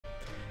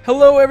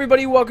Hello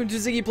everybody, welcome to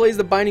Ziggy Plays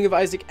the Binding of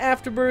Isaac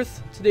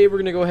Afterbirth. Today we're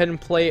going to go ahead and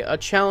play a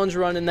challenge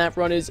run, and that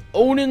run is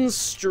Onan's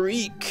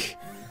Streak.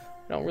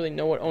 I don't really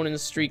know what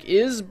Onan's Streak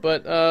is,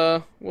 but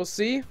we'll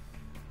see.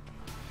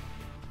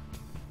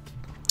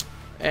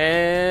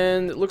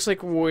 And it looks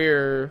like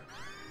we're...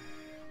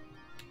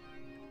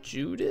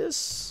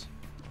 Judas?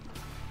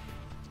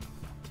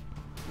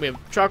 We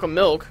have chocolate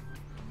milk.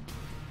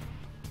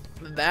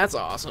 That's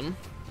awesome.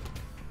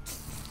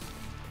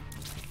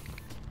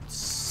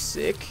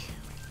 Sick.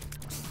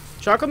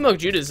 Chocolate Milk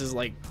Judas is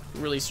like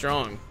really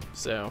strong,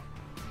 so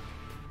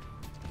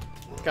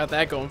got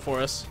that going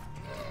for us.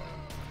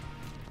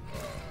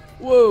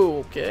 Whoa,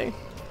 okay.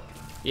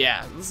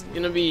 Yeah, this is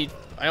gonna be,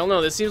 I don't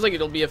know, this seems like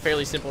it'll be a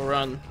fairly simple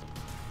run.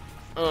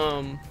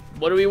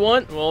 What do we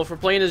want? Well, if we're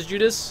playing as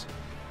Judas,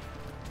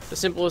 the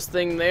simplest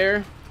thing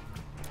there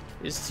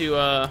is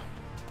to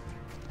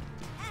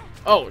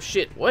oh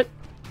shit, what?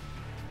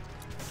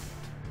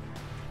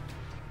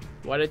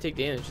 Why did I take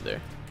damage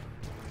there?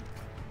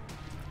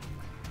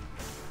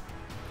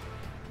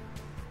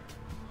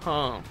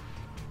 Huh.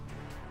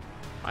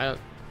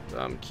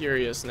 I'm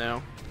curious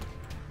now.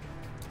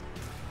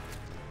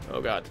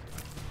 Oh god.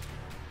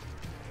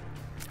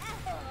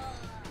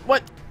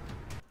 What?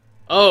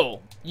 Oh,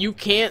 you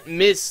can't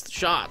miss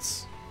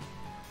shots.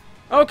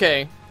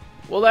 Okay.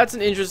 Well, that's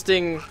an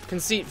interesting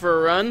conceit for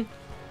a run.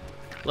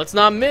 Let's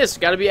not miss.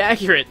 Gotta be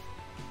accurate.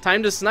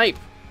 Time to snipe.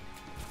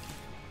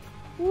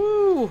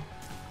 Woo.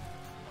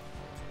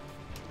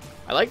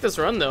 I like this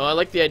run though. I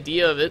like the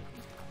idea of it.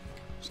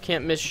 Just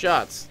can't miss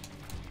shots.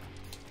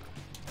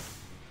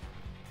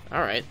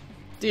 Alright,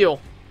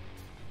 deal.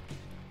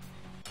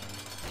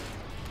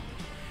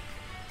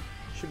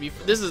 Should be.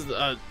 This is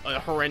a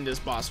horrendous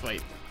boss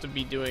fight to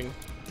be doing.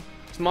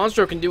 This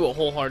Monstro can do a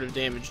whole heart of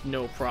damage,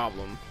 no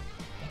problem.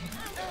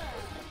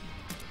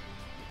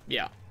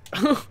 Yeah.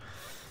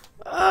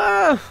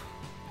 That's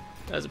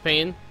a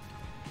pain.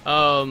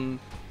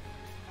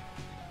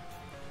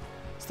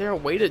 Is there a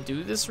way to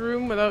do this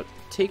room without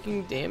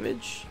taking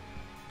damage?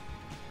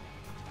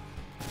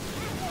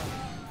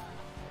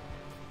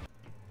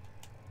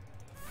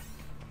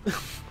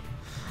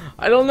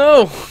 I don't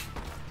know.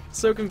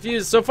 So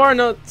confused. So far,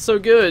 not so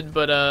good,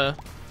 but I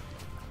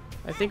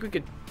think we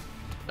could.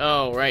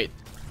 Oh, right.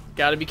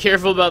 Gotta be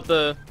careful about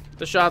the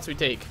shots we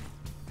take.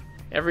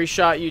 Every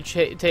shot you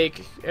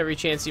take, every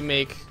chance you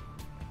make,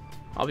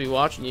 I'll be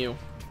watching you,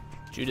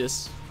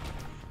 Judas.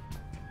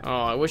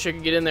 Oh, I wish I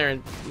could get in there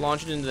and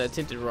launch it into that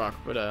tinted rock,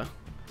 but I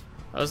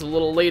was a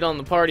little late on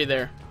the party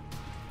there.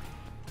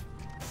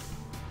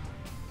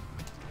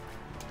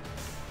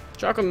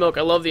 Chocolate milk.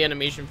 I love the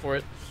animation for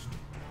it.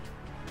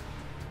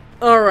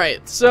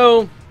 Alright,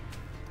 so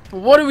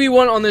what do we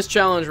want on this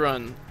challenge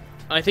run?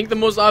 I think the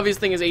most obvious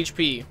thing is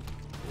HP.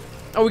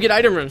 Oh, we get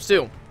item rooms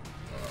too.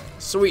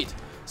 Sweet.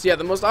 So yeah,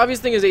 the most obvious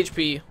thing is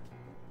HP.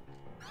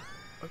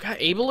 I got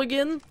Abel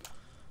again?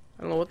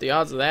 I don't know what the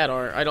odds of that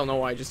are. I don't know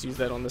why I just used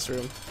that on this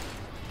room.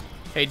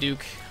 Hey,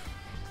 Duke.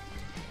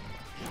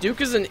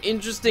 Duke is an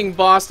interesting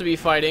boss to be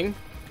fighting,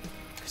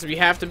 because we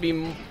have to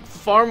be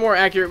far more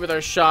accurate with our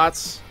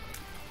shots.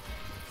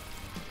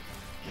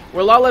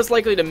 We're a lot less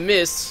likely to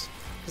miss,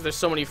 because there's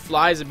so many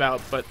flies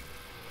about, but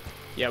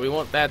yeah, we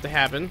want that to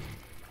happen.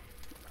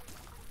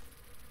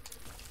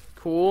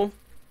 Cool.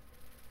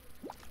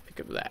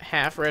 Pick up that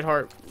half red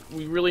heart.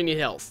 We really need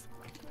health.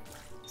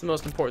 It's the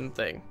most important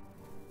thing.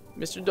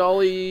 Mr.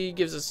 Dolly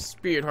gives us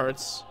spirit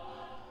hearts.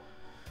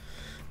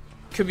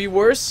 Could be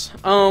worse.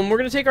 We're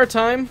gonna take our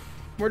time.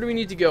 Where do we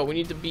need to go? We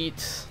need to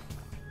beat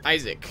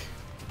Isaac.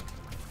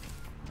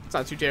 It's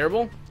not too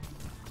terrible.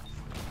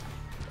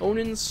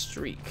 Onan's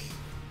Streak.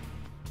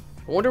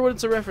 I wonder what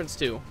it's a reference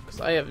to,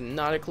 because I have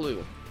not a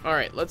clue.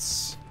 Alright,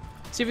 let's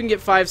see if we can get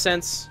 5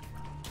 cents.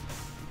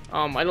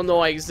 I don't know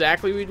why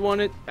exactly we'd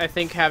want it. I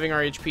think having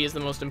our HP is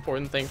the most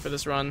important thing for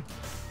this run.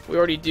 We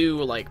already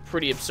do, like,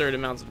 pretty absurd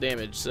amounts of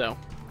damage, so...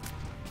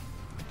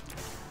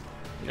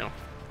 You know,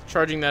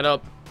 charging that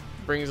up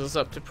brings us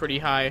up to pretty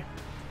high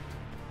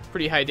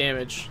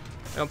damage.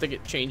 I don't think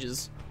it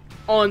changes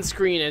on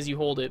screen as you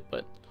hold it,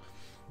 but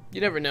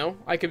you never know.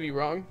 I could be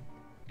wrong.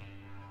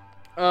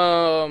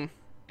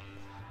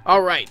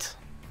 Alright.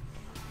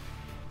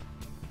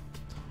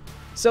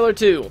 Cellar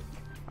 2.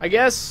 I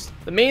guess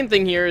the main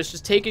thing here is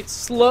just take it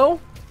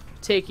slow,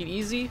 take it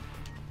easy,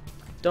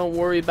 don't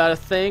worry about a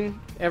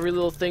thing. Every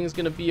little thing's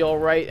gonna be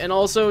alright, and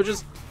also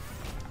just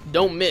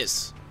don't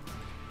miss.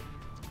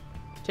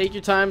 Take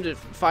your time to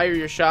fire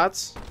your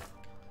shots.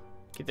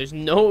 Okay, there's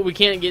no, we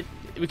can't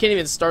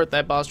even start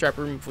that boss trap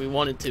room if we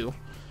wanted to.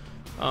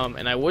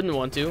 And I wouldn't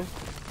want to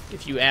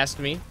if you asked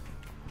me.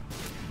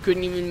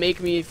 Couldn't even make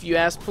me if you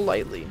asked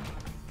politely.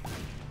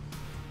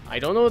 I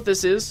don't know what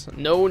this is.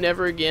 No,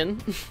 never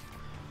again.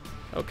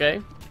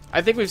 Okay.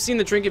 I think we've seen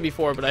the trinket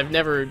before, but I've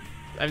never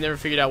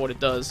figured out what it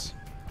does.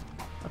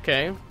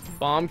 Okay.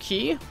 Bomb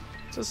key.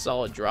 It's a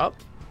solid drop.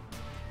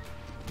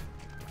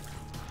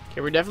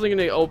 Okay, we're definitely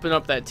gonna open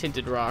up that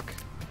tinted rock.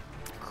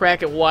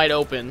 Crack it wide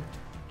open.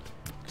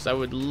 Because I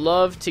would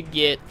love to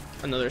get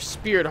another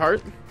spirit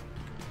heart.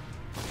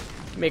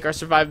 make our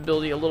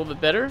survivability a little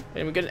bit better,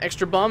 and we get an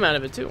extra bomb out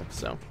of it too.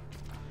 So,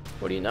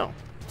 what do you know?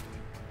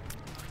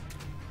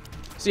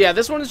 So yeah,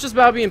 this one is just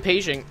about being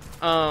patient.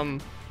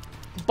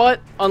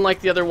 But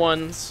unlike the other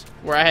ones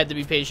where I had to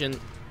be patient,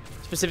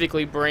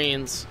 specifically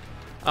Brains,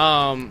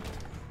 I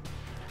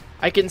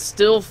can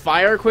still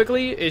fire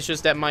quickly. It's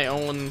just at my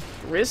own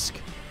risk.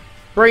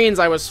 Brains,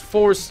 I was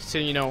forced to,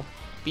 you know,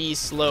 be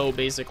slow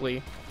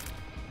basically.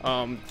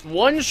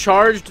 One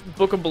charged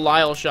Book of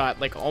Belial shot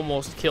like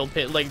almost killed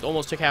Pin, like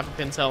almost took half of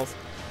Pin's health.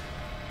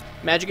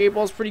 Magic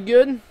 8-Ball's pretty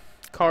good.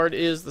 Card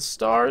is the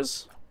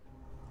Stars.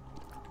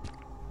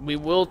 We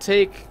will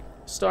take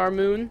Star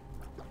Moon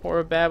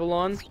or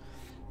Babylon,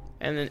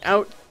 and then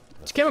out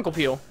to Chemical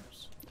Peel.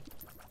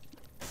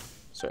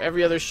 So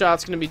every other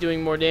shot's gonna be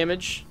doing more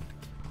damage.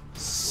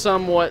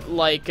 Somewhat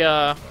like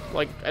I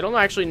don't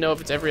actually know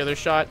if it's every other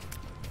shot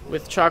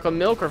with Chocolate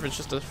Milk or if it's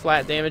just a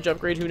flat damage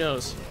upgrade. Who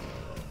knows?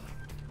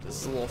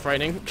 This is a little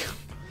frightening.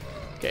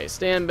 Okay,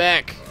 stand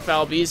back,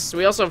 foul beasts.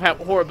 We also have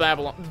Horror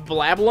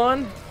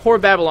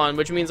Babylon,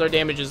 which means our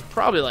damage is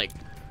probably like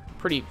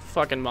pretty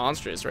fucking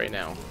monstrous right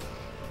now,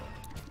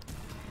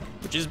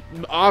 which is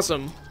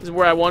awesome. This is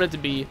where I want it to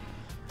be.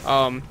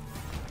 And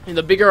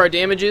the bigger our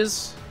damage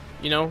is,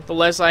 you know, the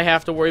less I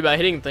have to worry about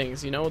hitting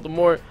things. You know, the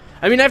more.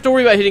 I mean, I have to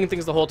worry about hitting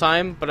things the whole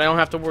time, but I don't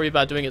have to worry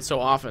about doing it so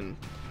often.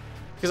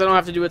 Because I don't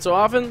have to do it so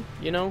often,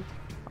 you know,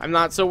 I'm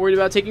not so worried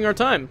about taking our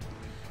time.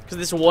 Because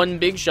this one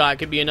big shot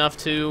could be enough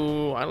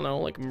to, I don't know,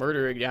 like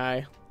murder a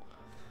guy.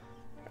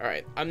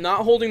 Alright, I'm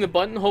not holding the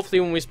button. Hopefully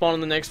when we spawn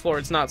on the next floor,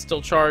 it's not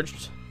still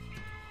charged.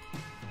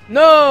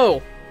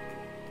 No!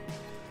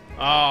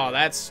 Oh,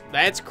 that's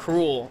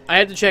cruel. I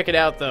had to check it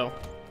out, though.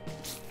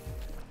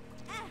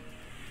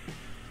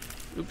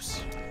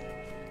 Oops.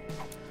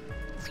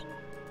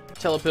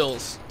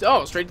 Telepills.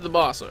 Oh, straight to the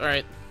boss.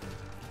 Alright.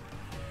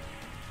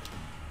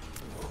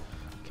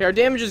 Okay, our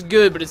damage is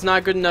good, but it's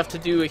not good enough to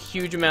do a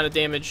huge amount of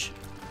damage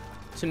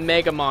to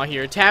Mega Maw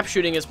here. Tap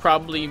shooting is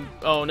probably...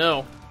 Oh, no.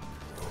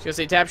 I was gonna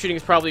say tap shooting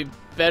is probably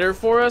better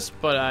for us,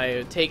 but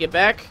I take it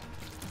back.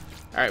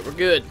 Alright, we're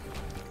good.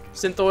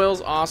 Synth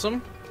Oil's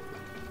awesome.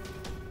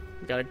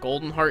 We got a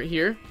golden heart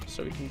here,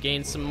 so we can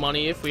gain some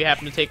money if we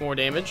happen to take more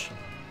damage.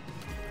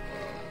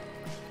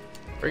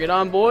 Bring it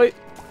on, boy.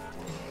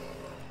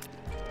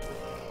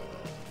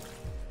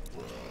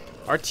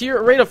 Our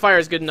rate of fire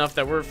is good enough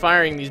that we're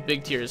firing these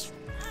big tiers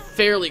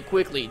fairly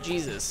quickly.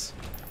 Jesus.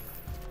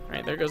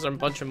 Alright, there goes our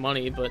bunch of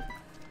money, but,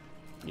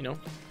 you know,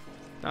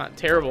 not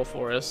terrible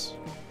for us.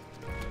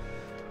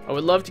 I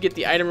would love to get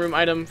the item room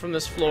item from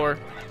this floor.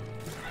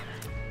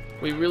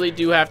 We really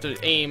do have to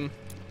aim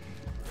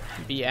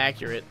and be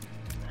accurate.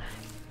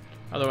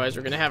 Otherwise,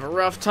 we're going to have a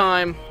rough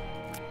time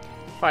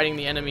fighting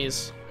the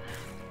enemies.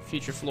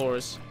 Future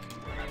floors.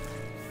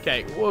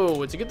 Okay,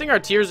 whoa, it's a good thing our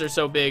tiers are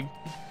so big.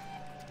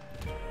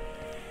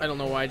 I don't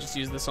know why I just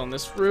used this on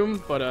this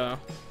room, but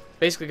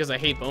basically because I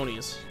hate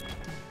bonies.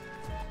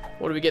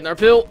 What do we get in our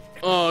pill?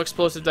 Oh,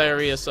 explosive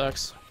diarrhea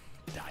sucks.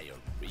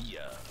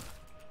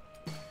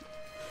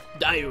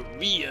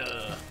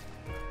 Diarrhea.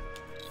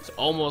 It's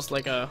almost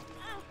like a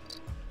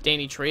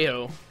Danny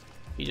Trejo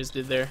he just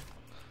did there.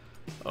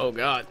 Oh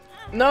god.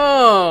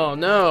 No,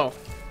 no.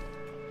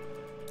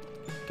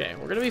 Okay,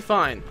 we're gonna be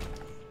fine.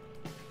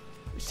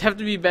 We just have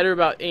to be better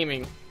about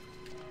aiming.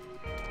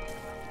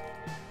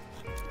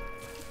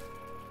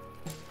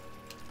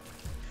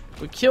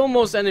 We kill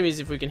most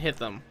enemies if we can hit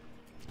them.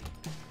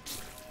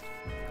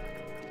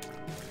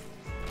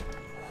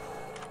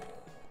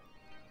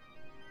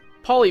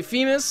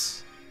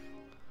 Polyphemus.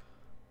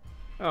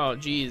 Oh,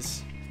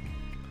 jeez.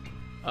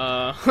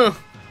 I'm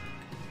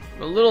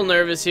a little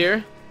nervous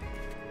here.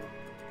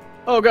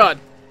 Oh, God.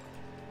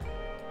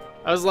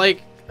 I was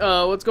like,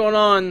 what's going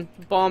on?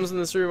 Bombs in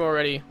this room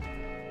already.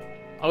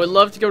 I would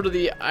love to go to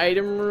the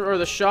item room or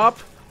the shop.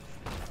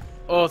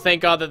 Oh,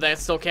 thank God that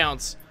still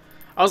counts.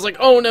 I was like,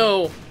 oh,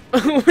 no.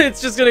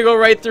 It's just gonna go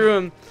right through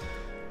him.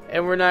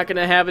 And we're not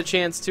gonna have a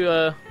chance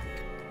to,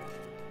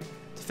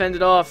 defend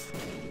it off.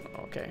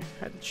 Okay,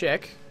 had to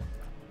check.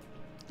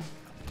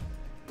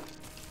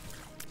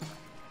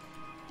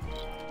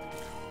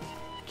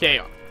 Okay,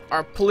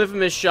 our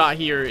Polyphemus shot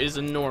here is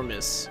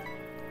enormous.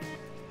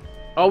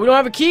 Oh, we don't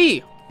have a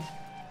key!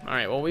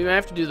 Alright, well, we might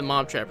have to do the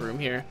mob trap room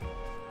here.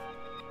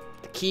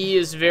 The key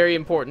is very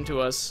important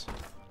to us.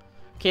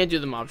 Can't do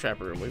the mob trap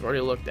room. We've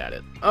already looked at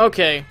it.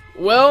 Okay,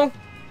 well...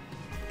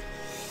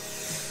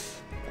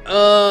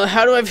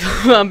 how do I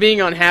feel about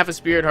being on half a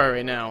Spirit Heart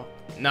right now?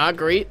 Not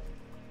great.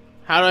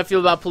 How do I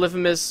feel about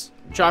Polyphemus,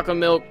 Chocolate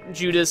Milk,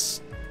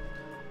 Judas,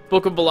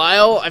 Book of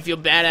Belial? I feel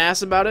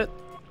badass about it,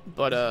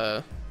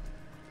 but,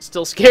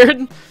 still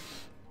scared.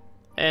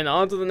 And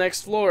on to the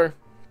next floor.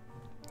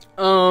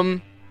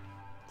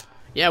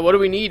 Yeah, what do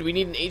we need? We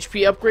need an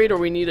HP upgrade or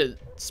we need a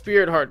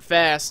Spirit Heart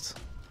fast.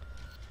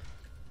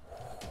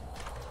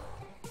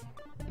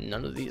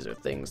 None of these are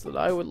things that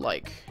I would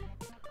like.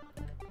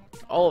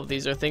 All of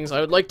these are things I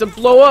would like to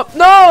blow up.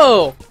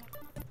 No!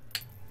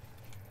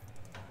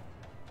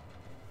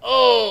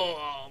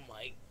 Oh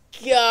my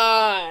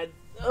god.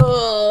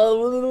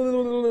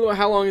 Oh,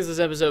 How long has this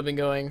episode been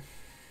going?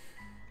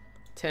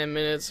 10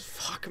 minutes.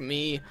 Fuck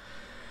me.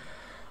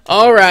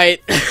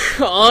 Alright.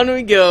 On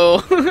we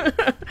go.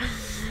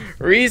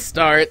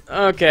 Restart.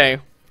 Okay.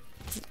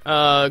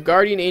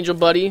 Guardian Angel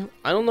Buddy.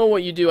 I don't know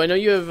what you do. I know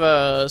you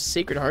have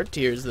Sacred Heart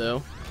Tears,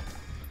 though.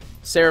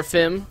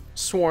 Seraphim.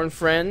 Sworn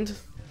Friend.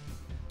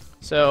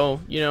 So,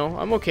 you know,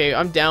 I'm okay.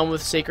 I'm down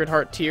with Sacred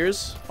Heart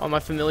Tears on my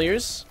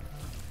familiars.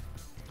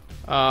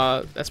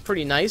 That's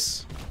pretty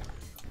nice.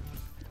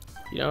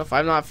 You know, if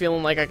I'm not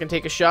feeling like I can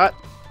take a shot.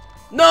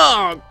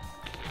 No!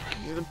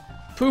 The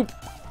poop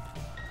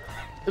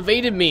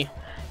evaded me.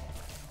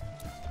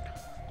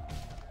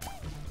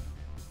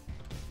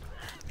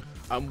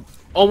 I'm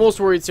almost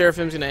worried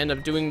Seraphim's gonna end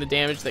up doing the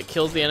damage that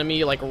kills the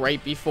enemy, like,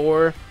 right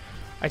before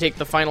I take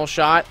the final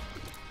shot.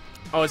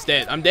 Oh, it's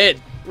dead. I'm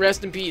dead.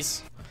 Rest in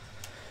peace.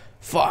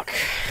 Fuck.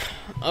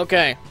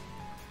 Okay.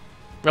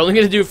 We're only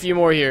gonna do a few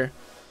more here.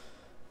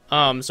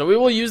 So we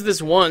will use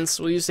this once.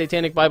 We'll use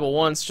Satanic Bible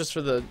once, just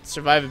for the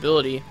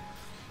survivability.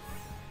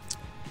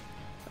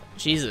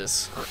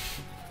 Jesus.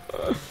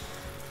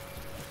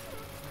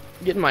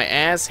 Getting my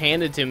ass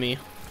handed to me.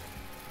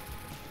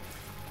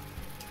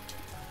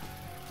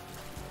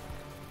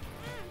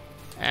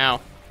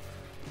 Ow.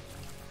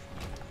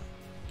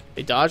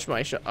 They dodged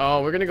my shot.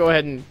 Oh, we're gonna go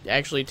ahead and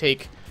actually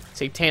take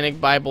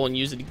Satanic Bible and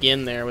use it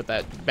again there with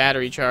that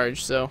battery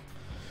charge, so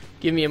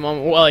give me a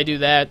moment while I do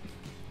that.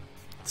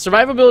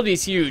 Survivability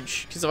is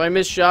huge, because if I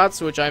miss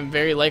shots, which I'm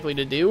very likely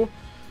to do,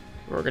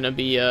 we're gonna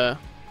be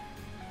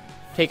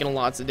taking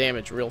lots of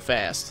damage real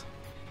fast.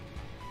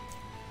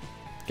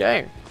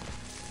 Okay.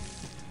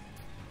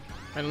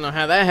 I don't know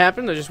how that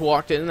happened. I just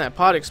walked in and that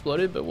pot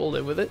exploded, but we'll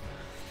live with it.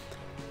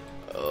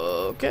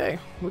 Okay,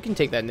 we can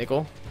take that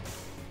nickel.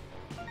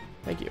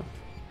 Thank you.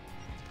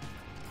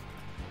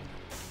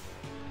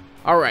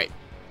 Alright.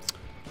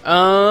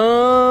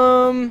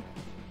 I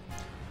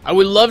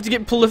would love to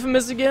get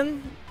Polyphemus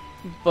again,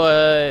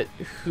 but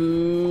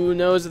who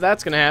knows if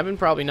that's gonna happen?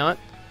 Probably not.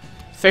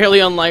 Fairly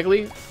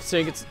unlikely,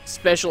 considering it's a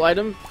special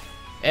item.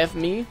 F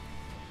me.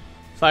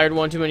 Fired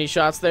one too many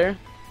shots there.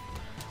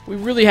 We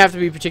really have to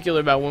be particular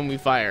about when we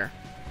fire.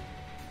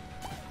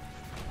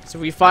 So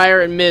if we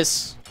fire and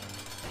miss,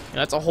 you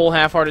know, that's a whole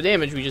half heart of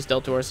damage we just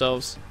dealt to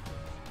ourselves.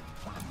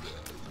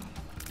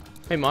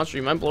 Hey, monster,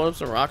 you mind blowing up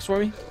some rocks for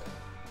me?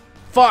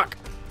 Fuck!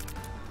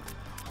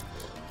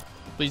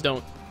 Please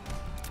don't.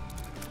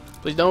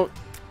 Please don't.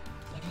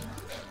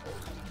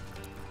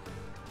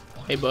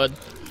 Hey, bud.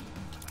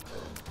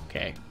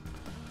 Okay.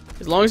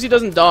 As long as he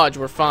doesn't dodge,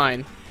 we're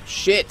fine.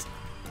 Shit!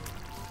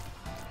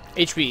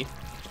 HP.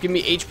 Give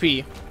me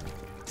HP.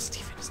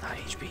 Steven is not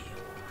HP.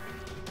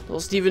 Well,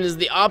 Steven is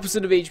the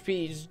opposite of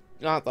HP. He's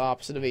not the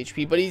opposite of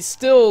HP, but he's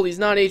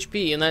not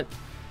HP, and that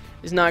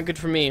is not good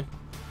for me.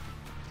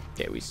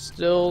 Okay, we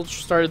still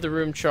started the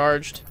room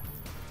charged.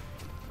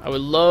 I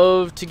would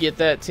love to get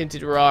that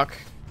tinted rock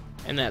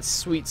and that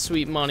sweet,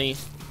 sweet money.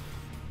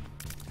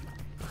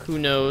 Who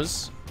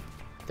knows?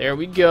 There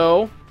we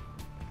go.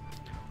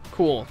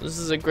 Cool. This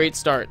is a great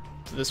start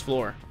to this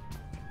floor.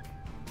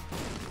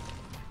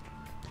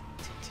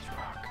 Tinted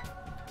rock.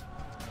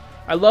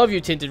 I love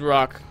you, tinted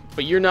rock,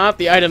 but you're not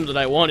the item that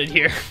I wanted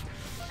here.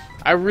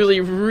 I really,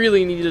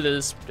 really needed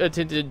a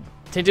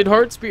tinted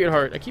heart, spirit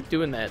heart. I keep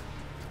doing that.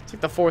 It's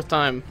like the 4th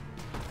time.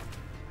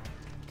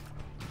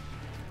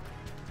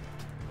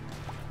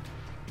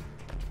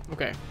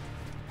 Okay.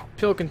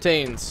 Pill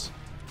contains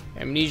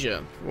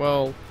amnesia.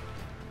 Well,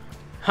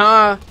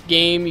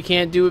 game, you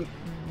can't do it.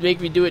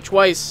 Make me do it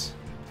twice.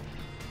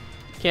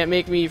 Can't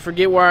make me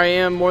forget where I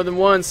am more than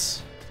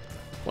once.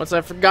 Once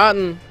I've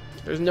forgotten,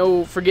 there's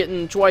no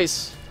forgetting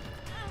twice.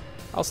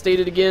 I'll state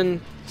it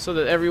again so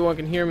that everyone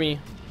can hear me.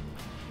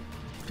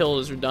 Pill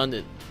is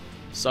redundant.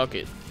 Suck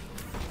it.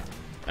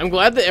 I'm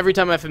glad that every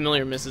time my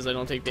familiar misses, I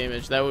don't take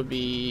damage. That would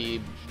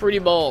be pretty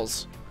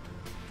balls.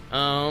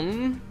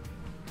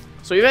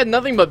 So we've had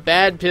nothing but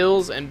bad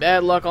pills and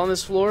bad luck on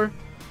this floor.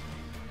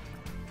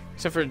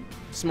 Except for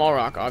Small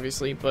Rock,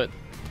 obviously, but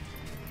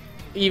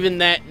even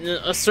that, in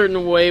a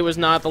certain way, was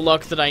not the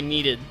luck that I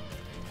needed.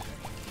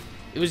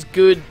 It was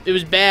good. It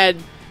was bad.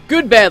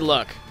 Good bad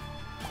luck,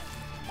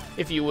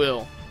 if you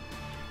will.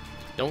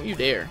 Don't you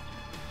dare.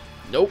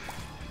 Nope.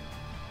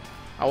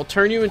 I will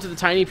turn you into the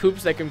tiny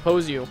poops that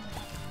compose you.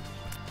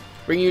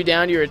 Bring you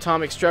down to your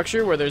atomic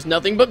structure where there's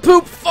nothing but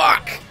poop.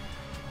 Fuck!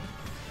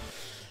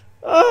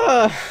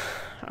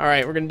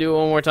 Alright, we're gonna do it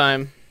one more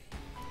time.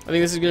 I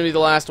think this is gonna be the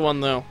last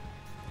one, though.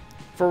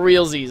 For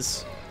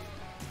realsies.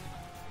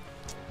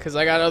 Because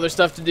I got other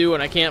stuff to do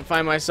and I can't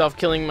find myself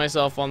killing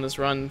myself on this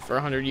run for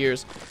 100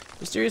 years.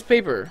 Mysterious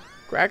paper.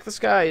 Crack the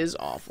sky is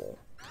awful.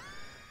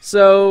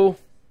 So,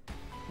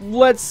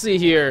 let's see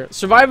here.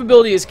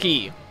 Survivability is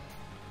key.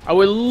 I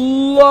would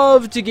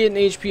love to get an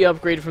HP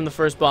upgrade from the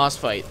first boss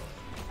fight.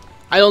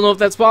 I don't know if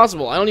that's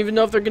possible. I don't even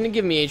know if they're going to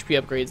give me HP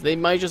upgrades. They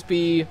might just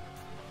be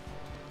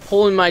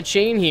pulling my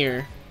chain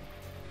here.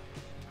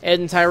 Ed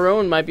and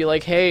Tyrone might be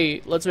like,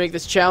 hey, let's make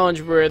this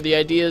challenge where the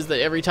idea is that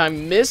every time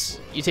you miss,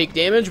 you take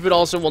damage, but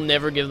also we'll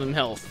never give them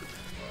health.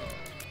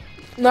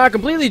 not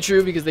completely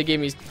true because they gave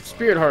me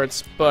spirit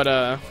hearts, but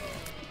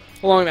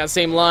along that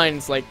same line,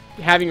 it's like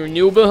having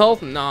renewable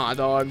health. Nah,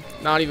 dog,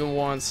 not even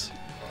once.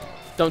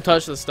 Don't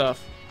touch this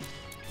stuff.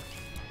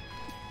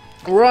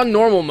 We're on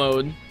normal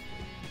mode,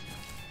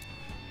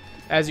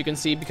 as you can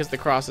see, because the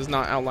cross is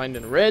not outlined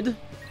in red.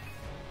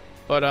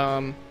 But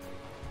I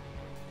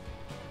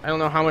don't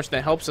know how much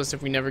that helps us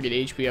if we never get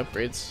HP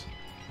upgrades.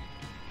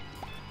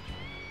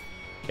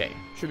 Okay,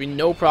 should be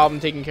no problem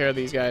taking care of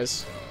these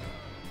guys.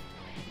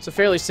 It's a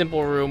fairly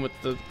simple room with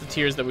the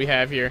tiers that we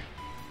have here.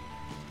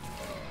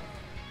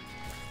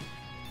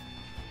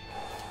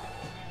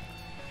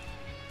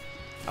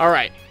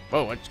 Alright.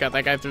 Whoa, I just got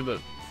that guy through the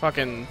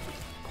fucking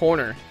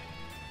corner.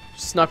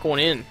 Snuck one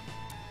in.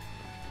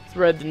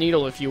 Thread the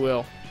needle, if you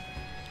will.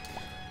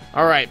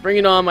 Alright, bring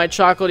it on. My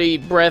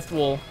chocolatey breath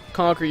will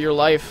conquer your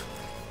life.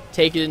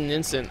 Take it in an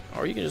instant.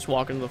 Or you can just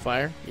walk into the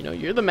fire. You know,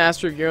 you're the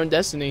master of your own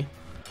destiny.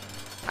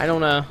 I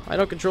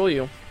don't control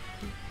you.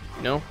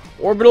 You know?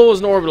 Orbital is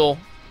an orbital.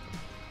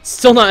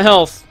 Still not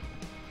health.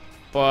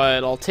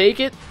 But I'll take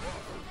it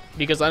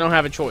because I don't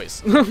have a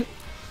choice.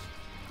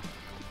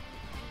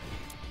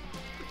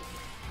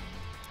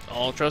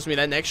 Oh, trust me,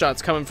 that next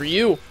shot's coming for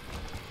you.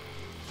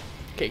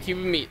 Okay,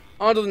 Cuban meat.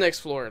 On to the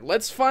next floor.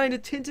 Let's find a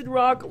tinted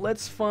rock.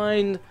 Let's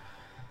find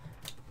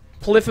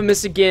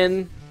Polyphemus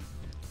again.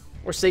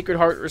 Or Sacred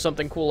Heart or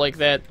something cool like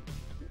that.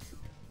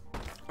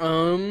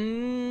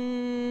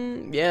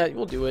 Yeah,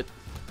 we'll do it.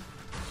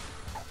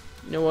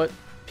 You know what?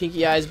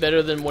 Pinky Eye is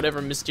better than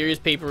whatever Mysterious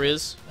Paper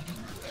is.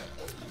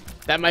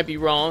 That might be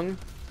wrong,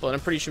 but I'm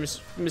pretty sure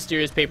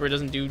Mysterious Paper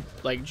doesn't do,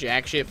 like,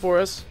 jack shit for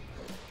us.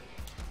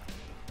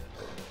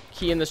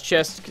 Key in this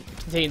chest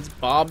contains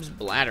Bob's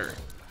bladder.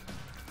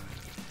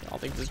 I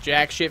don't think this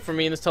jack shit for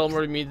me, and this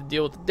teleported me to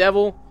deal with the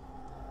devil,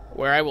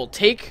 where I will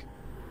take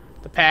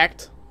the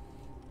pact.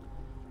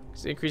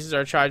 Because it increases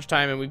our charge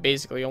time, and we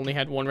basically only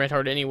had one red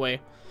heart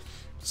anyway.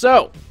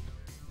 So,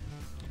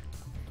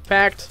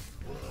 pact,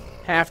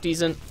 half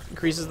decent,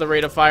 increases the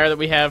rate of fire that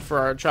we have for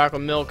our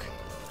chocolate milk.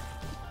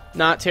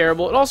 Not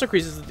terrible. It also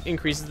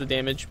increases the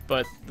damage,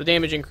 but the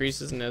damage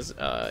increase isn't as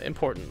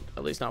important,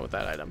 at least not with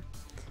that item.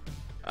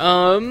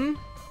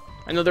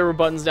 I know there were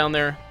buttons down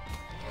there.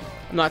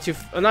 I'm not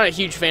a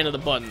huge fan of the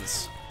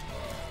buttons.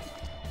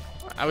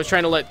 I was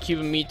trying to let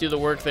Cuban meat do the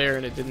work there,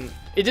 and it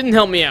didn't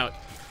help me out.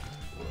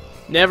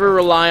 Never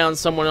rely on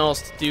someone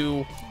else to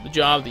do the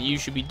job that you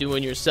should be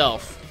doing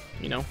yourself.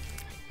 You know,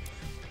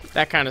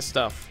 that kind of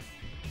stuff.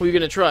 Who are you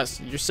gonna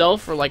trust?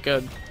 Yourself or like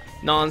a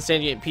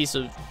non-sentient piece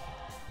of,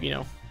 you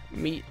know,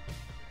 meat?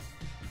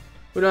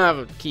 We don't have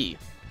a key.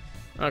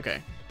 Okay.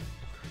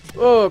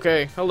 Oh,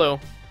 okay. Hello.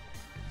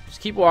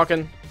 Just keep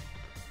walking.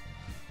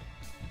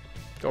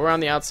 Go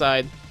around the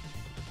outside.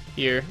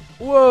 Here.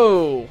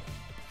 Whoa!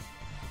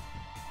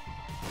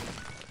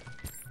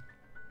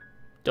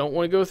 Don't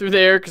want to go through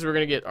there because we're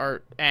going to get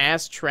our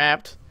ass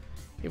trapped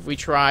if we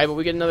try. But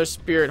we get another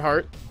spirit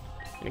heart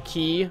and a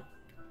key.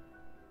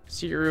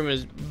 Secret room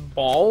is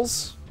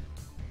balls.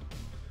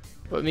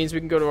 But it means we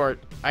can go to our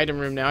item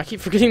room now. I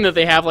keep forgetting that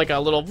they have like a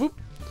little whoop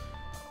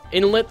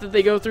inlet that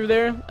they go through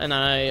there. And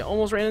I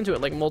almost ran into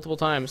it like multiple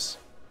times.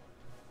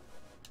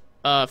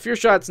 Fear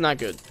shot's not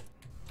good.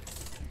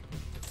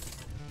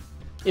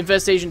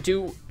 Infestation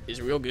 2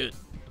 is real good.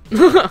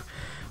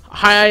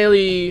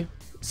 Highly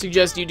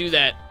suggest you do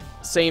that.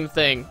 Same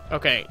thing.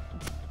 Okay.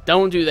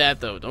 Don't do that,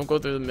 though. Don't go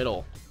through the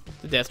middle.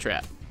 The death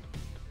trap.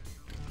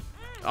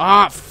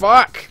 Ah,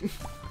 fuck!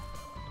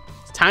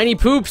 It's tiny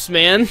poops,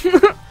 man.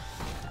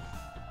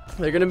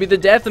 They're gonna be the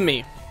death of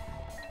me.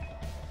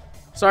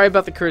 Sorry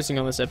about the cursing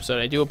on this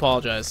episode. I do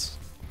apologize.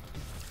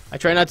 I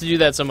try not to do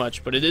that so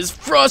much, but it is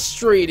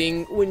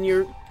frustrating when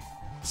your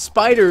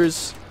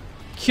spiders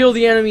kill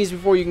the enemies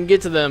before you can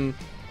get to them,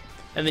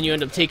 and then you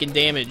end up taking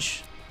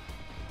damage.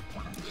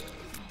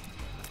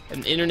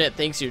 And the internet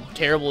thinks you're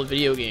terrible at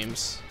video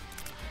games.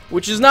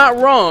 Which is not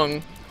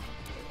wrong,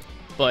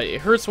 but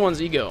it hurts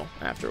one's ego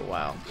after a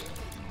while.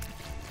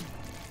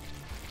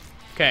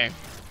 Okay.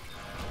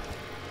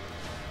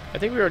 I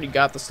think we already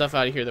got the stuff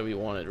out of here that we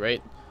wanted,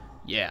 right?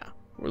 Yeah.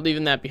 We're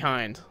leaving that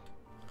behind.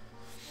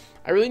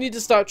 I really need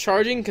to stop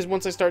charging, because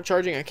once I start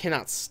charging, I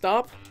cannot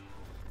stop.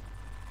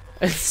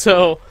 And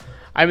so,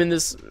 I'm in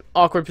this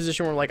awkward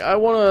position where I'm like, I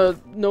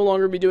want to no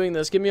longer be doing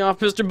this. Get me off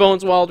Mr.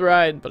 Bones' Wild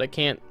Ride. But I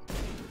can't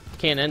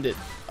end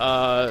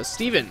it.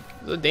 Steven,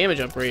 the damage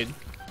upgrade.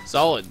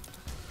 Solid.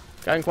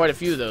 Gotten quite a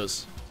few of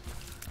those.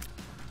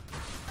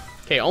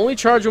 Okay, only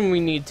charge when we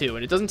need to,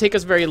 and it doesn't take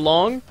us very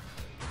long.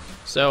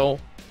 So,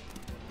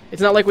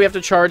 it's not like we have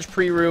to charge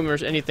pre-room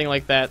or anything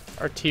like that.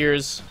 Our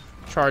tiers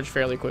charge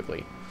fairly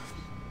quickly.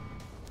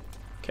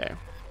 Okay.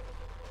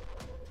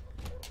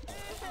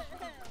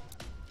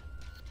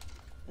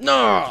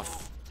 No!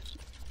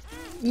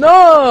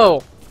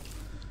 No!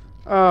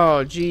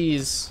 Oh,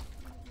 jeez.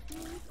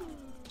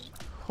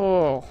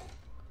 Oh.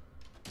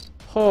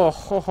 Ho,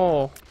 ho,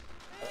 ho.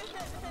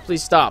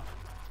 Please stop.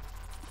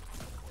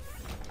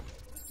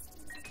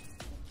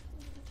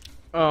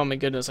 Oh my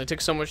goodness, I took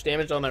so much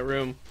damage on that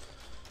room.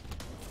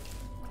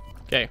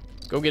 Okay,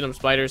 go get them,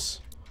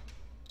 spiders.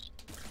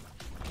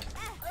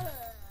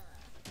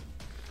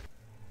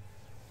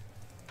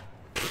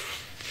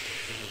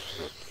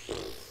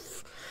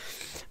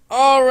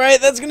 Alright,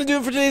 that's gonna do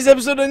it for today's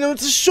episode. I know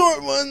it's a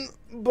short one,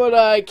 but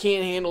I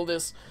can't handle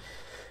this.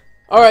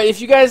 Alright, if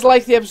you guys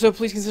liked the episode,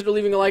 please consider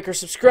leaving a like or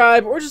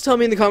subscribe, or just tell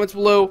me in the comments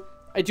below.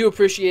 I do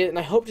appreciate it, and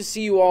I hope to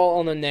see you all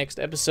on the next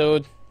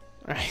episode.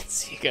 Alright,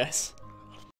 see you guys.